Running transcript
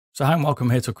So hi and welcome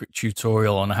here to a quick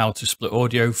tutorial on how to split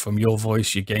audio from your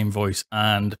voice, your game voice,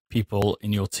 and people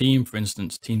in your team, for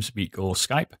instance, TeamSpeak or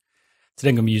Skype. Today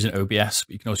I'm going to be using OBS,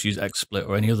 but you can also use XSplit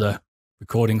or any other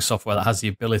recording software that has the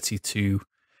ability to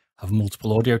have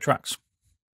multiple audio tracks.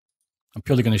 I'm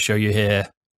purely going to show you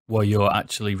here where you're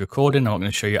actually recording. I'm not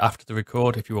going to show you after the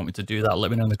record. If you want me to do that,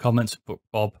 let me know in the comments. But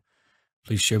Bob,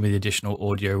 please show me the additional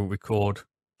audio record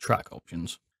track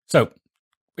options. So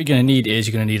what you're going to need is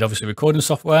you're going to need obviously recording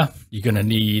software. You're going to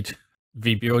need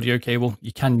VB audio cable.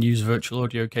 You can use virtual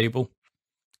audio cable.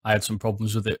 I had some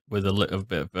problems with it with a little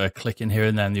bit of clicking here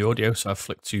and there in the audio, so I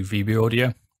flicked to VB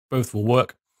audio. Both will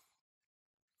work.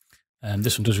 And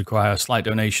this one does require a slight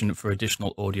donation for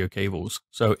additional audio cables.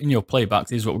 So in your playback,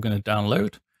 this is what we're going to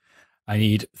download. I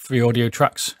need 3 audio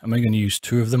tracks. I'm only going to use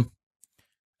 2 of them.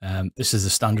 This is the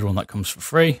standard one that comes for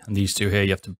free, and these 2 here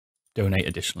you have to donate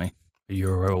additionally,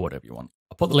 €1 or whatever you want.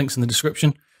 I'll put the links in the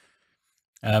description.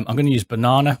 I'm going to use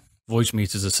Banana. Voice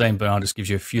meter is the same. Banana just gives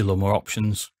you a few little more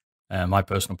options. My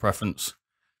personal preference.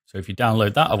 So if you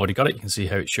download that, I've already got it. You can see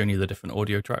how it's showing you the different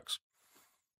audio tracks.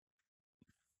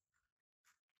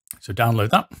 So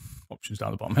download that. Options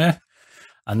down the bottom here.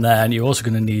 And then you're also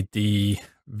going to need the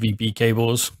VB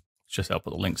cables. I'll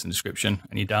put the links in the description.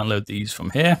 And you download these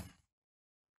from here.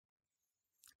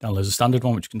 Download the standard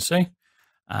one, which you can see.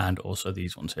 And also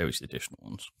these ones here, which are the additional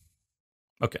ones.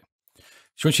 Okay,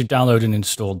 so once you've downloaded and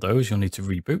installed those, you'll need to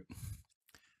reboot.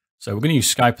 So we're going to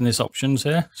use Skype in this options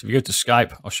here. So if you go to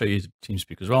Skype, I'll show you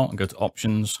TeamSpeak as well, and go to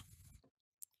options,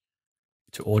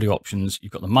 to audio options.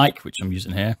 You've got the mic, which I'm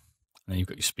using here, and then you've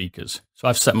got your speakers. So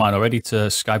I've set mine already to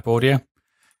Skype audio.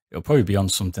 It'll probably be on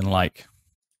something like,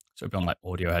 so it'll be on like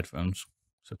audio headphones.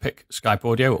 So pick Skype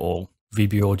audio or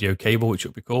VB audio cable, which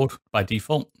it'll be called by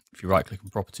default. If you right click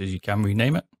on properties, you can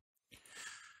rename it.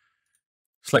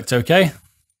 Select OK.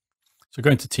 So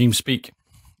going to TeamSpeak,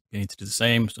 you need to do the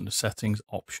same. It's under settings,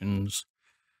 options,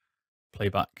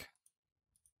 playback.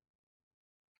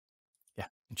 Yeah,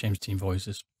 and change team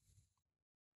voices.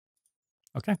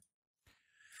 Okay.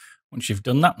 Once you've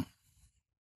done that, what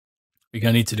you're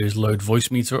going to need to do is load voice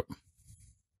meter up.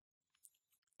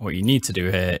 What you need to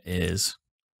do here is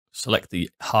select the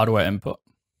hardware input.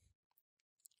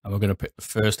 And we're going to pick the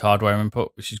first hardware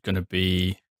input, which is going to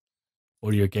be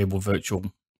audio cable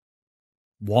virtual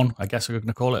 1, I guess we're going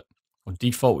to call it, or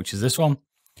default, which is this one.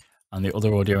 And the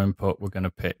other audio input, we're going to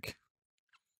pick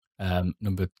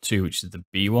number 2, which is the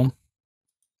B one.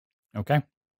 Okay,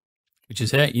 which is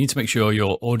here. You need to make sure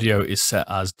your audio is set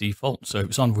as default. So if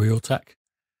it's on Realtek,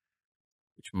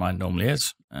 which mine normally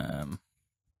is,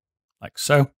 like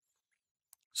so.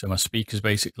 So my speakers,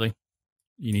 basically,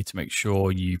 you need to make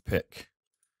sure you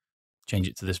change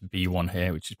it to this B1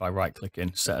 here, which is by right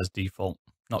clicking, set as default,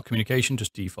 not communication,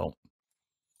 just default.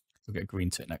 You'll get a green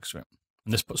tick next to it.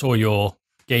 And this puts all your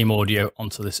game audio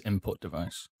onto this input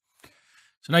device.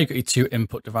 So now you've got your 2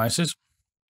 input devices.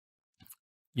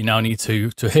 You now need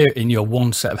to hear in your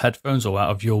 1 set of headphones or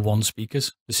out of your 1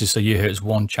 speakers. This is so you hear it's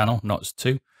 1 channel, not as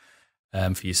 2.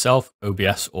 For yourself,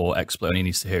 OBS or XSplit only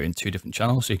needs to hear it in 2 different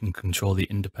channels, so you can control the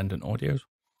independent audios.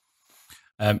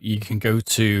 You can go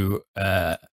to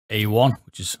A1,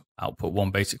 which is output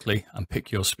 1 basically, and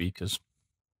pick your speakers.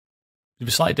 It'll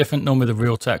be slightly different. Normally the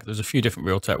Realtek, there's a few different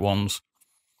Realtek ones.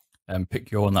 Pick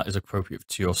your one that is appropriate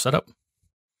to your setup.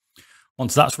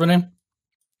 Once that's running,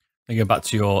 then go back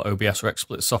to your OBS or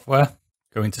XSplit software,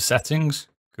 go into settings,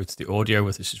 go to the audio,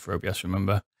 this is for OBS,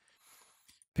 remember.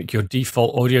 Pick your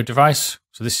default audio device.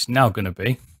 So this is now going to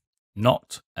be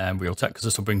not Realtek, because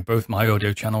this will bring both my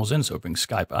audio channels in. So it'll bring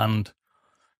Skype and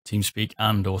TeamSpeak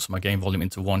and also my game volume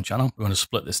into 1 channel. We're going to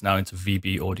split this now into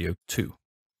VB audio 2.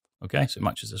 Okay, so it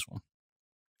matches this one.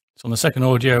 So on the second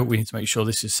audio, we need to make sure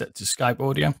this is set to Skype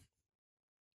audio. It's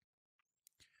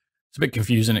a bit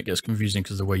confusing. It gets confusing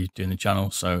because of the way you're doing the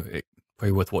channel. So it's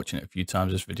probably worth watching it a few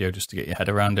times, this video, just to get your head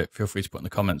around it. Feel free to put in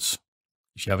the comments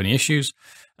if you have any issues.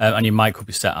 And your mic will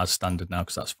be set as standard now,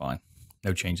 because that's fine.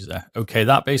 No changes there. Okay,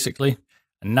 that basically.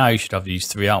 And now you should have these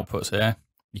 3 outputs here.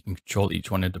 You can control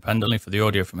each one independently for the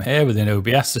audio from here within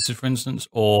OBS, this is for instance,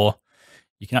 or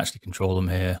you can actually control them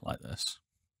here like this.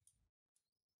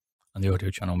 And the audio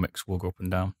channel mix will go up and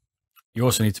down. You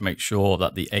also need to make sure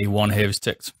that the A1 here is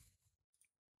ticked.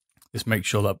 This makes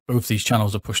sure that both these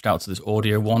channels are pushed out to this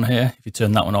audio 1 here. If you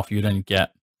turn that one off, you then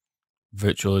get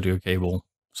virtual audio cable,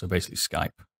 so basically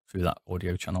Skype, through that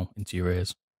audio channel into your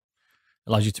ears.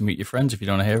 Allows you to meet your friends if you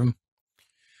don't want to hear them.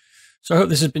 So I hope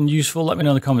this has been useful. Let me know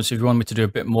in the comments if you want me to do a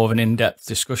bit more of an in-depth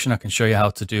discussion. I can show you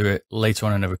how to do it later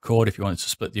on in a record if you wanted to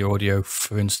split the audio,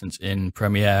 for instance, in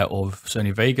Premiere or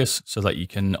Sony Vegas, so that you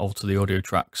can alter the audio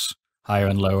tracks higher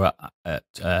and lower at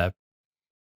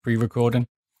pre-recording.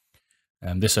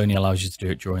 This only allows you to do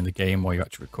it during the game while you're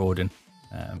actually recording,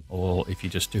 or if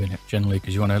you're just doing it generally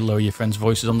because you want to lower your friends'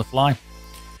 voices on the fly.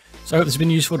 So I hope this has been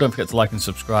useful. Don't forget to like and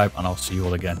subscribe, and I'll see you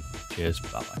all again. Cheers.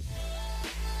 Bye-bye.